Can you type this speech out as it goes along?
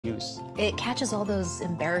use. It catches all those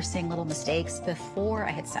embarrassing little mistakes before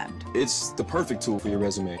I hit send. It's the perfect tool for your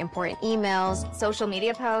resume. Important emails, social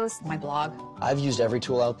media posts, my blog. I've used every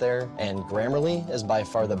tool out there, and Grammarly is by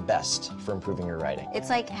far the best for improving your writing. It's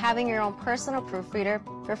like having your own personal proofreader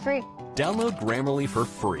for free. Download Grammarly for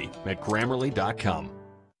free at Grammarly.com.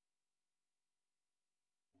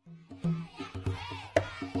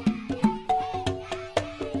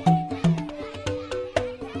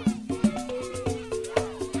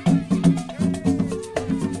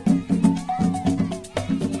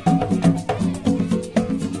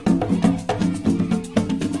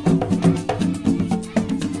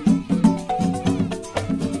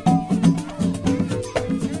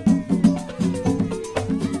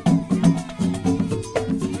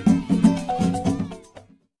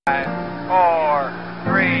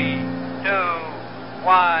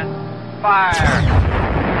 Fire!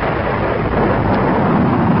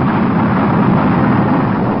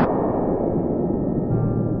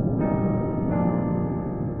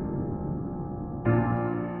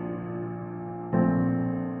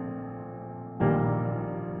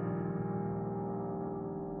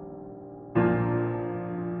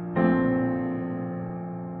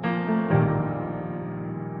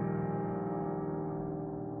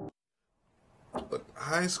 Look,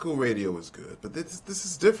 high school radio is good, but this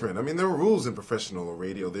is different. I mean, there are rules in professional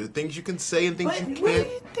radio. There are things you can say and things you can't. Really,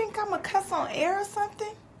 you think I'm a cuss on air or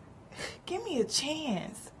something? Give me a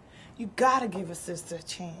chance. You gotta give a sister a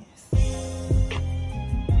chance.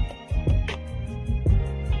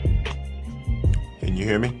 Can you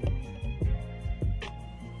hear me?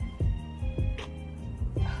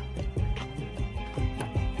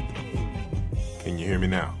 Can you hear me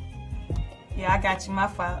now? Yeah, I got you. My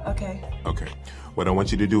fault. Okay. Okay. What I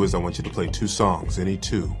want you to do is I want you to play 2 songs, any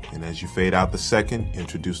 2. And as you fade out the second,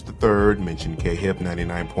 introduce the third, mention K-Hip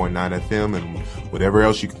 99.9 FM and whatever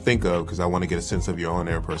else you can think of, because I want to get a sense of your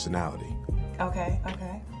on-air personality. Okay.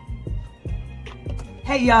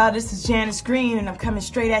 Hey, y'all, this is Janice Green, and I'm coming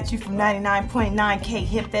straight at you from 99.9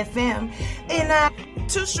 K-Hip FM. And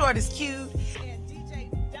Too Short is Cute. And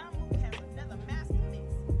DJ Damu has another master mix.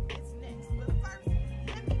 It's next. But first,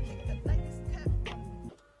 let me kick the latest cut.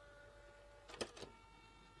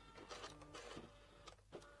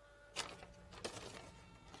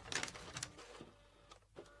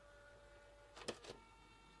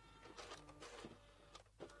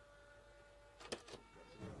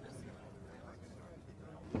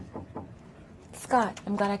 Scott,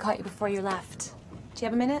 I'm glad I caught you before you left. Do you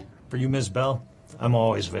have a minute? For you, Ms. Bell, I'm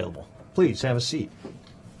always available. Please, have a seat.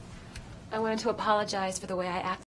 I wanted to apologize for the way I acted